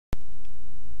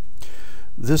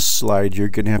This slide you're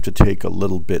going to have to take a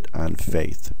little bit on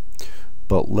faith,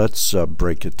 but let's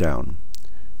break it down.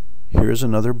 Here's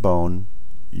another bone.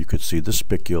 You could see the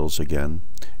spicules again,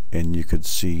 and you could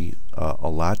see a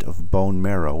lot of bone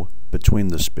marrow between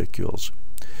the spicules.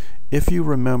 If you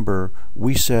remember,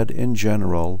 we said in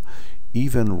general,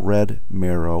 even red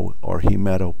marrow or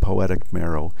hematopoietic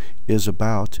marrow is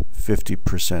about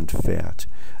 50% fat.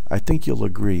 I think you'll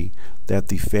agree that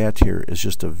the fat here is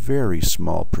just a very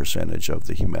small percentage of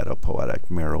the hematopoietic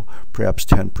marrow, perhaps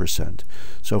 10%.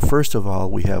 So first of all,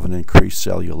 we have an increased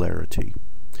cellularity.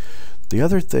 The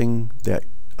other thing that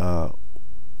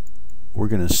we're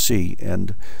going to see,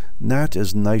 and not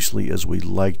as nicely as we'd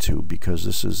like to because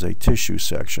this is a tissue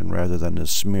section rather than a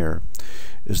smear,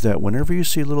 is that whenever you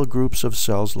see little groups of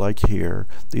cells like here,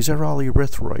 these are all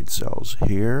erythroid cells.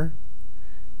 Here,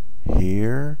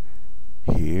 here,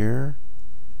 here,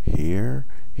 here,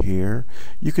 here.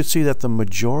 You could see that the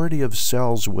majority of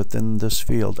cells within this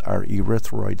field are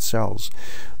erythroid cells.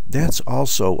 That's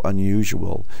also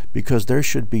unusual because there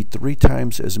should be 3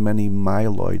 times as many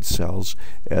myeloid cells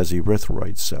as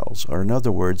erythroid cells. Or in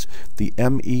other words, the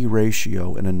ME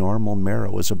ratio in a normal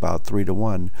marrow is about 3 to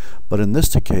 1, but in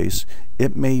this case,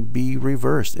 it may be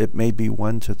reversed. It may be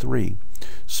 1 to 3.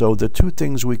 So the two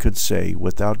things we could say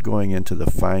without going into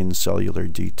the fine cellular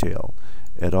detail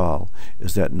at all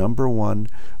is that number one,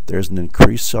 there's an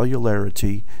increased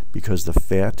cellularity because the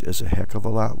fat is a heck of a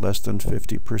lot less than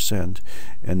 50%,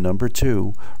 and number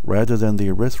two, rather than the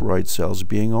erythroid cells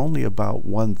being only about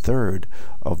 1/3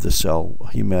 of the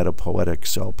hematopoietic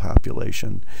cell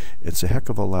population, it's a heck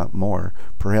of a lot more,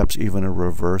 perhaps even a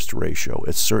reversed ratio.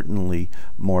 It's certainly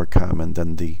more common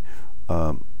than the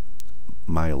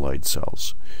myeloid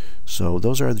cells. So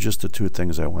those are just the two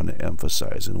things I want to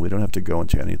emphasize, and we don't have to go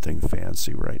into anything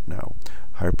fancy right now.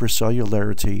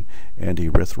 Hypercellularity and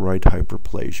erythroid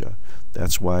hyperplasia.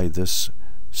 That's why this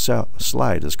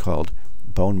slide is called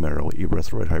bone marrow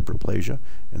erythroid hyperplasia,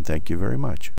 and thank you very much.